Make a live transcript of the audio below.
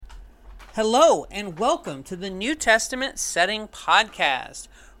Hello and welcome to the New Testament Setting Podcast.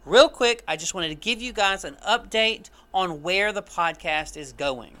 Real quick, I just wanted to give you guys an update on where the podcast is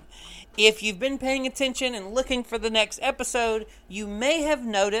going. If you've been paying attention and looking for the next episode, you may have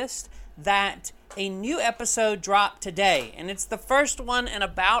noticed that a new episode dropped today, and it's the first one in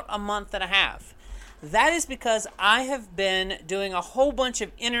about a month and a half. That is because I have been doing a whole bunch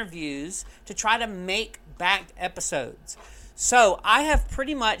of interviews to try to make back episodes. So I have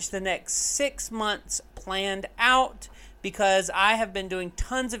pretty much the next 6 months planned out because I have been doing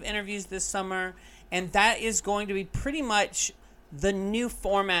tons of interviews this summer, and that is going to be pretty much the new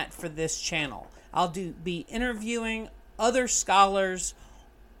format for this channel. I'll be interviewing other scholars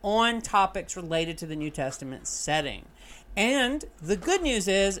on topics related to the New Testament setting. And the good news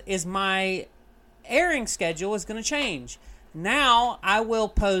is my airing schedule is going to change. Now I will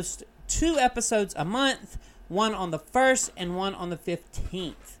post 2 episodes a month, one on the 1st and one on the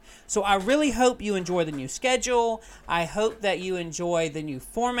 15th. So I really hope you enjoy the new schedule. I hope that you enjoy the new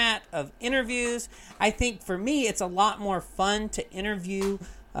format of interviews. I think for me, it's a lot more fun to interview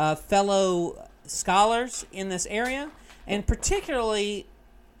fellow scholars in this area, and particularly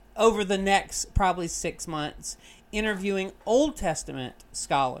over the next probably 6 months, interviewing Old Testament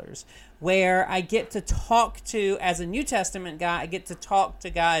scholars, where I get to talk to, as a New Testament guy, I get to talk to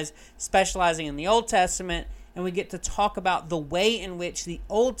guys specializing in the Old Testament, and we get to talk about the way in which the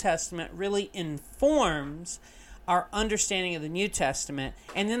Old Testament really informs our understanding of the New Testament,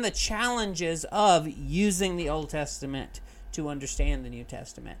 and then the challenges of using the Old Testament to understand the New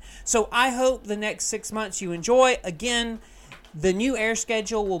Testament. So I hope the next 6 months you enjoy. Again, the new air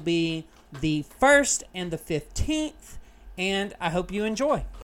schedule will be the 1st and the 15th, and I hope you enjoy.